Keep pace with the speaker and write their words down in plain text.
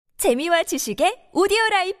재미와 지식의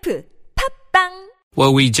오디오라이프 팝빵.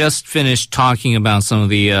 Well, we just finished talking about some of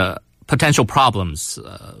the potential problems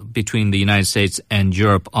between the United States and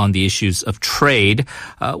Europe on the issues of trade.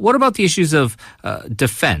 What about the issues of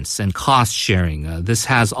defense and cost sharing? This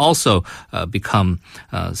has also become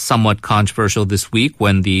somewhat controversial this week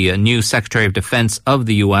when the new Secretary of Defense of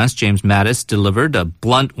the U.S., James Mattis, delivered a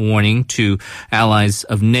blunt warning to allies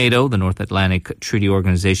of NATO, the North Atlantic Treaty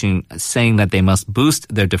Organization, saying that they must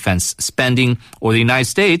boost their defense spending or the United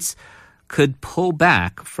States could pull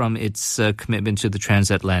back from its commitment to the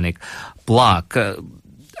transatlantic bloc.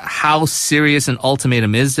 How serious an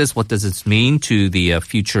ultimatum is this? What does this mean to the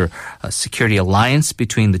future security alliance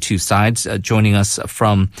between the two sides? Joining us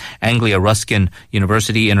from Anglia Ruskin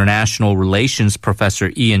University International Relations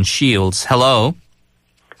Professor Ian Shields. Hello.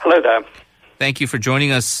 Hello there. Thank you for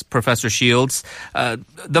joining us, Professor Shields.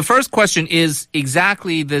 The first question is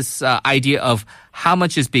exactly this idea of how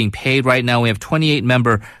much is being paid right now. We have 28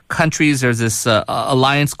 member countries. There's this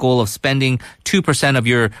alliance goal of spending 2% of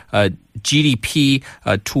your GDP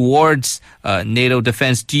towards NATO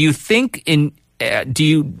defense. Do you think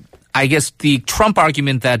I guess the Trump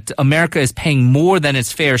argument that America is paying more than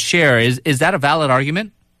its fair share, is that a valid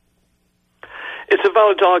argument? It's a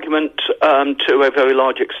valid argument to a very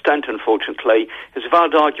large extent, unfortunately. It's a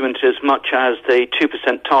valid argument as much as the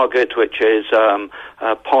 2% target, which is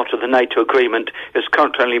part of the NATO agreement, is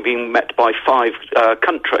currently only being met by 5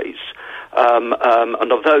 countries.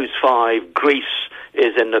 And of those 5, Greece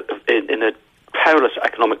is in a perilous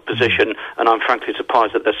economic position, and I'm frankly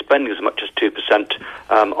surprised that they're spending as much as 2%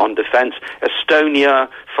 on defence. Estonia,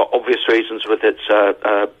 for obvious reasons with its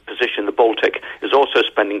position in the Baltic, is also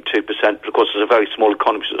spending 2%, but of course it's a very small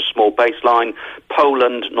economy, so it's a small baseline.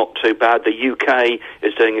 Poland, not too bad. The UK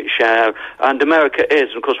is doing its share, and America is,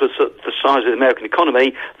 and of course with the size of the American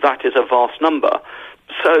economy, that is a vast number.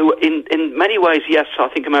 So in many ways, yes, I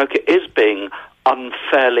think America is being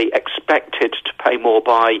unfairly expected to pay more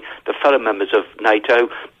by the fellow members of NATO,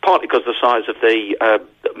 partly because of the size of the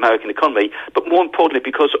American economy, but more importantly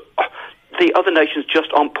because the other nations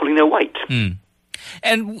just aren't pulling their weight.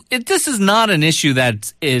 And this is not an issue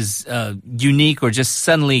that is unique or just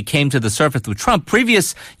suddenly came to the surface with Trump.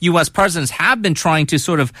 Previous U.S. presidents have been trying to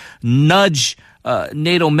sort of nudge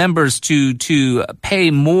NATO members to pay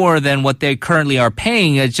more than what they currently are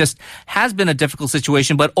paying. It just has been a difficult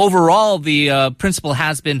situation. But overall, the principle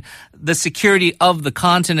has been the security of the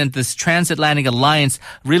continent. This transatlantic alliance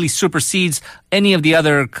really supersedes any of the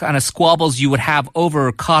other kind of squabbles you would have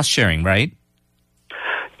over cost sharing, right?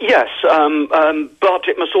 Yes, but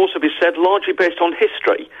it must also be said largely based on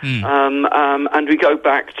history. And we go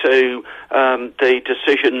back to the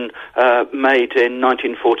decision made in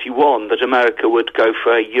 1941 that America would go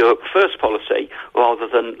for a Europe first policy rather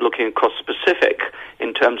than looking across the Pacific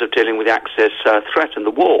in terms of dealing with the Axis threat and the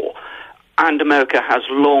war. And America has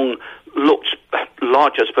long looked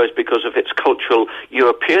large, I suppose, because of its cultural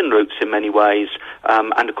European roots in many ways.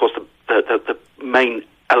 And of course, the main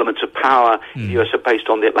elements of power in the US are based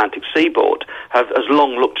on the Atlantic seaboard, has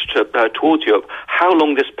long looked towards Europe. How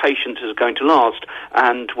long this patience is going to last,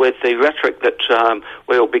 and with the rhetoric that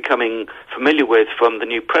we're all becoming familiar with from the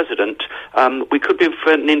new president, we could be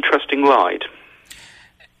for an interesting ride.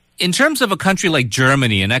 In terms of a country like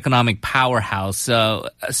Germany, an economic powerhouse,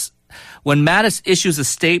 when Mattis issues a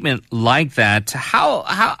statement like that,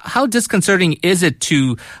 how disconcerting is it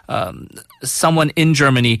to someone in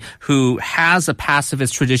Germany who has a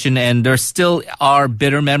pacifist tradition and there still are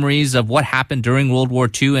bitter memories of what happened during World War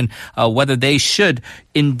II and whether they should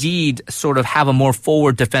indeed sort of have a more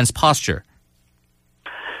forward defense posture?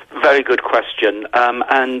 Very good question,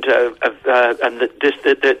 and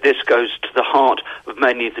this goes to the heart of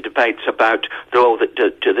many of the debates about the role that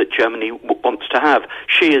Germany wants to have.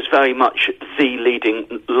 She is very much the leading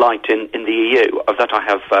light in the EU. Of that I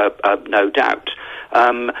have no doubt.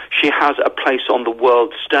 She has a place on the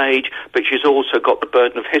world stage, but she's also got the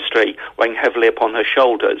burden of history weighing heavily upon her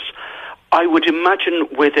shoulders. I would imagine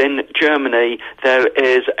within Germany there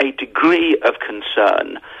is a degree of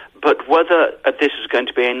concern, but whether this is going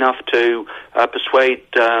to be enough to persuade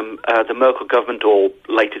the Merkel government, or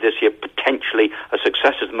later this year potentially a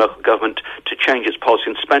successor to the Merkel government, to change its policy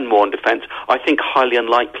and spend more on defence, I think highly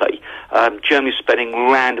unlikely. Germany's spending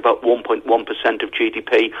around about 1.1% of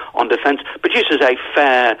GDP on defence, produces a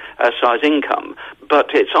fair size income,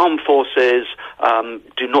 but its armed forces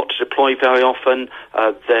do not deploy very often.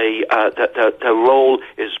 Their role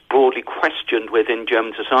is broadly questioned within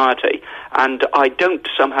German society. And I don't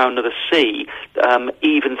somehow or another see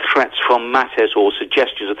even threats from Mattis or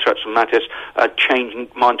suggestions of threats from Mattis changing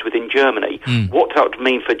minds within Germany. What that would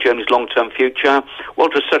mean for Germany's long-term future? Well,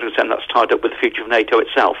 to a certain extent, that's tied up with the future of NATO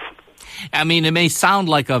itself. I mean, it may sound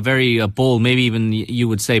like a very bold, maybe even you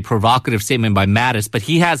would say provocative statement by Mattis, but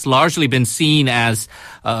he has largely been seen as,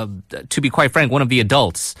 to be quite frank, one of the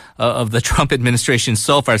adults of the Trump administration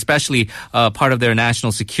so far, especially part of their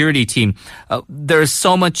national security team. There is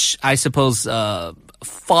so much, I suppose,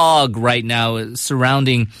 fog right now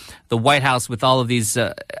surrounding the White House with all of these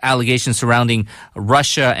allegations surrounding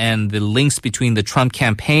Russia and the links between the Trump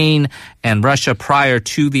campaign and Russia prior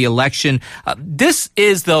to the election. This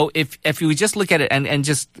is, though, if we just look at it and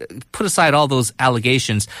just put aside all those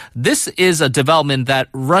allegations, this is a development that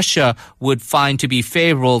Russia would find to be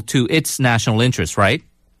favorable to its national interests, right?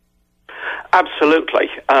 Absolutely,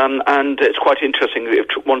 and it's quite interesting if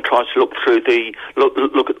one tries to look through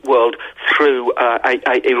look at the world through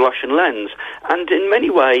a Russian lens. And in many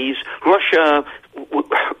ways, Russia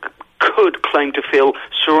could claim to feel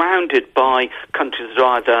surrounded by countries that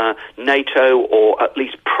are either NATO or at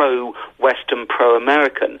least pro-Western,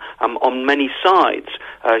 pro-American. On many sides,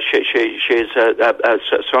 she is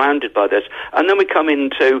surrounded by this. And then we come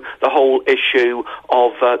into the whole issue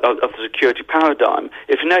of the security paradigm.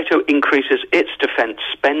 If NATO increases its defence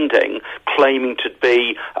spending, claiming to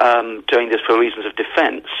be doing this for reasons of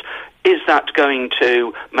defence, is that going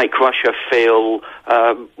to make Russia feel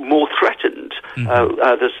more threatened?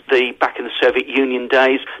 Back in the Soviet Union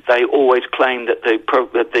days, they always claimed that the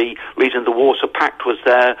reason the Warsaw Pact was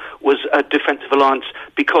there was a defensive alliance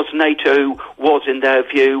because NATO was, in their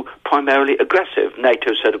view, primarily aggressive.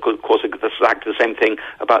 NATO said, of course, exactly the same thing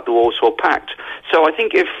about the Warsaw Pact. So I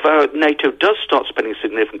think if NATO does start spending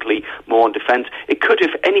significantly more on defense, it could,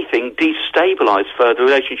 if anything, destabilize further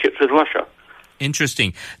relationships with Russia.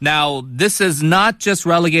 Interesting. Now, this is not just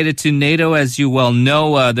relegated to NATO, as you well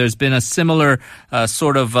know. There's been a similar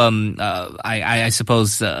sort of, I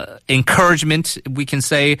suppose, encouragement, we can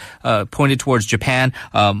say, pointed towards Japan,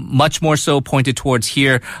 much more so pointed towards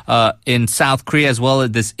here in South Korea as well.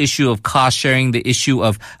 This issue of cost sharing, the issue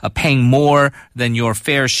of paying more than your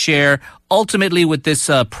fair share. Ultimately, with this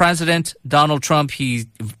president, Donald Trump, he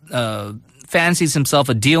fancies himself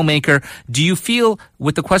a deal maker. Do you feel,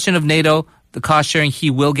 with the question of NATO, the cost sharing, he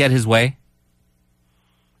will get his way?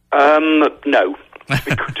 No.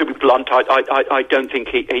 To be blunt, I don't think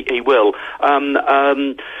he will. He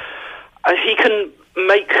can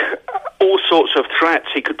make all sorts of threats.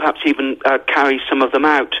 He could perhaps even carry some of them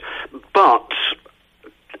out. But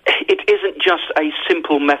it isn't just a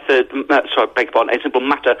simple a simple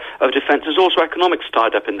matter of defense. There's also economics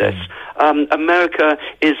tied up in this. America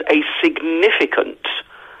is a significant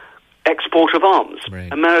exporter of arms.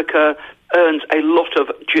 Right. America earns a lot of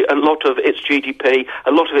its GDP,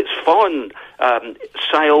 a lot of its foreign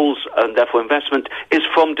sales and therefore investment is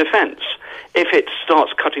from defence. If it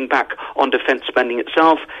starts cutting back on defence spending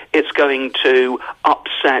itself, it's going to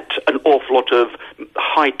upset an awful lot of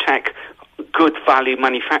high-tech, good value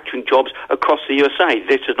manufacturing jobs across the USA.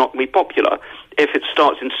 This is not going to be popular. If it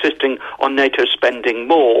starts insisting on NATO spending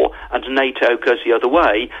more and NATO goes the other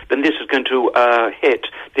way, then this is going to hit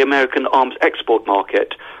the American arms export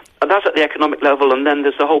market. And that's at the economic level, and then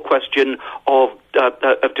there's the whole question of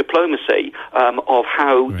diplomacy, of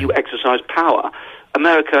how you exercise power.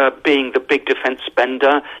 America being the big defense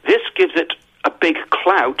spender, this gives it a big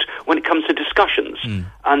clout when it comes to discussions.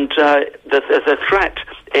 And the threat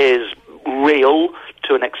is real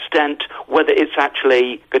to an extent. Whether it's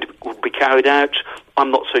actually going to be carried out,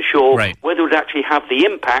 I'm not so sure. Right. Whether it would actually have the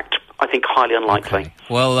impact, I think highly unlikely. Okay.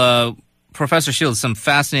 Well, Professor Shields, some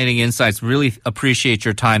fascinating insights. Really appreciate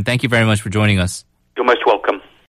your time. Thank you very much for joining us. You're most welcome.